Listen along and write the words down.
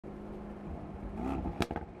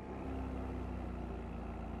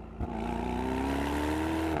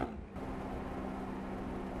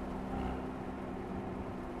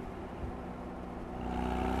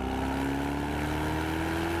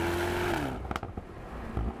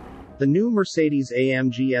The new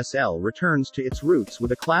Mercedes-AMG SL returns to its roots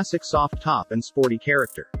with a classic soft top and sporty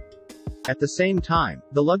character. At the same time,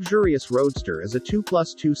 the luxurious roadster as a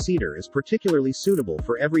 2+2-seater is particularly suitable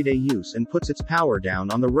for everyday use and puts its power down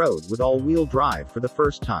on the road with all-wheel drive for the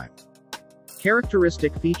first time.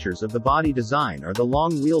 Characteristic features of the body design are the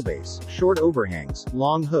long wheelbase, short overhangs,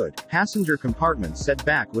 long hood, passenger compartments set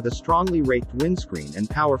back with a strongly raked windscreen and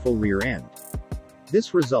powerful rear end.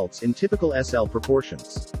 This results in typical SL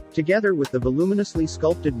proportions. Together with the voluminously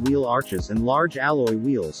sculpted wheel arches and large alloy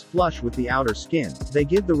wheels flush with the outer skin, they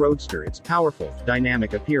give the roadster its powerful,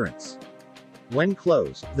 dynamic appearance. When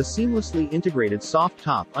closed, the seamlessly integrated soft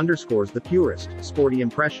top underscores the purest, sporty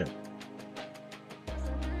impression.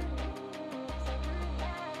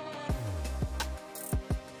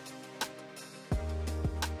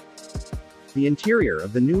 The interior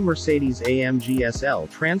of the new Mercedes-AMG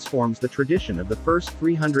SL transforms the tradition of the first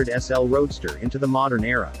 300 SL Roadster into the modern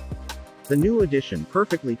era. The new edition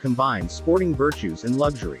perfectly combines sporting virtues and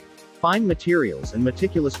luxury. Fine materials and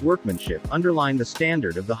meticulous workmanship underline the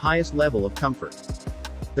standard of the highest level of comfort.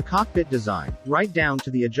 The cockpit design, right down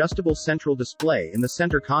to the adjustable central display in the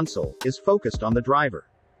center console, is focused on the driver.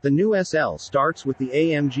 The new SL starts with the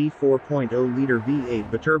AMG 4.0-liter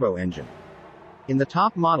V8 biturbo engine. In the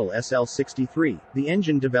top model SL63, the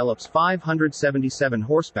engine develops 577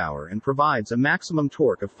 horsepower and provides a maximum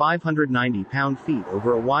torque of 590 pound-feet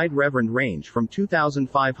over a wide reverend range from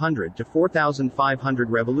 2,500 to 4,500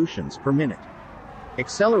 revolutions per minute.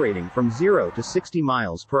 Accelerating from 0 to 60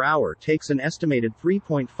 miles per hour takes an estimated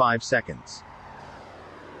 3.5 seconds.